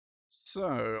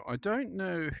So, I don't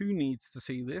know who needs to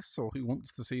see this or who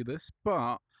wants to see this,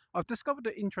 but I've discovered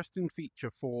an interesting feature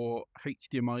for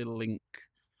HDMI Link.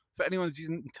 For anyone who's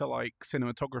into like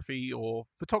cinematography or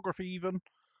photography, even,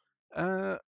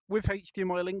 uh, with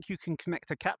HDMI Link, you can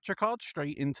connect a capture card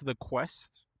straight into the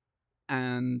Quest,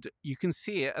 and you can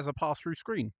see it as a pass-through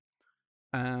screen.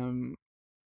 Um,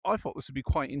 I thought this would be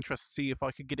quite interesting to see if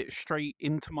I could get it straight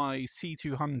into my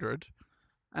C200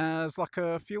 as like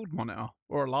a field monitor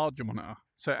or a larger monitor.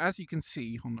 So as you can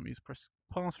see, hold on, let me just press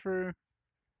pass through.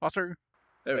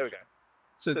 There we go.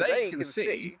 So there you can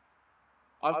see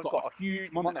I've got a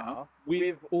huge monitor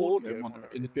with audio monitor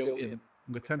built in.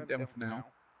 I'm going to turn it down for now.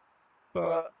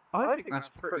 But I think that's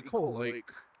pretty cool. Like,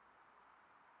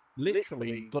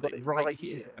 literally got it right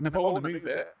here. And if I want to move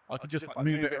it, I could just like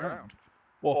move it around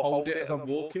or hold it as I'm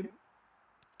walking.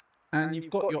 And you've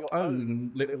got your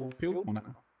own little field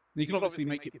monitor. You can obviously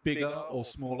make it bigger or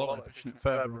smaller by pushing it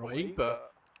further away,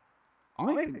 but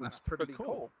I think that's pretty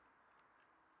cool.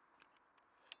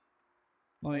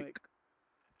 Like,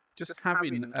 just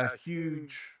having a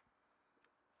huge,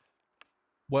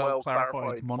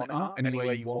 well-clarified monitor any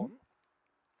way you want.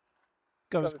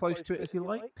 Go as close to it as you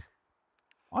like.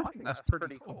 I think that's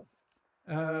pretty cool.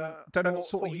 Don't know what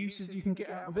sort of uses you can get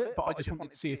out of it, but I just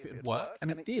wanted to see if it would work,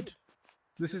 and it did.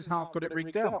 This is how I've got it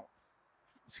rigged out.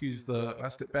 Excuse the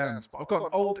elastic bands, but I've got an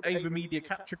old AVerMedia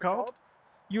capture card,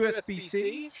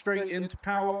 USB-C straight into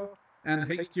power, and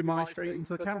HDMI straight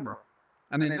into the camera.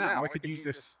 And then now I could use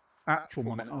this actual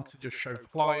monitor to just show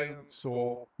clients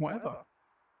or whatever.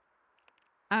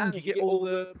 And you get all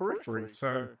the periphery,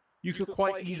 so you could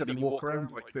quite easily walk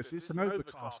around like this. It's an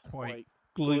overcast, quite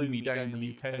gloomy day in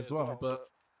the UK as well, but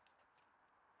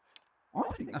I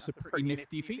think that's a pretty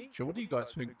nifty feature. What do you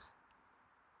guys think?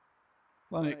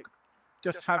 Like,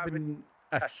 just having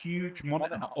a huge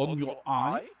monitor on your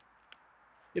eye.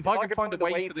 If I could find a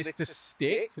way for this to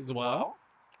stick as well,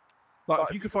 like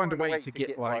if you could find a way to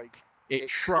get like it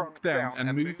shrunk down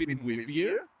and moving with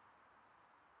you,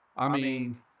 I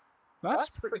mean,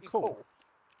 that's pretty cool.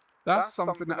 That's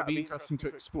something that would be interesting to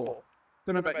explore.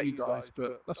 Don't know about you guys,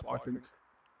 but that's what I think.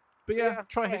 But yeah,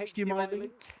 try HDMI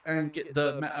Link and get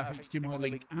the Meta HDMI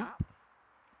Link app.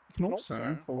 You can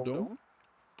also, hold on,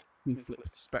 let me flip the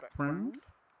spec round.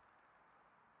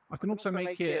 I can also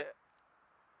make it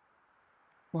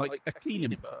like a clean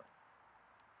input.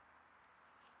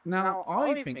 Now,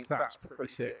 I think that's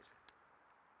pretty sick.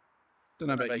 Don't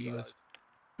know about you guys.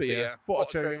 But yeah, thought I'd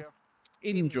show you.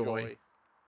 Enjoy.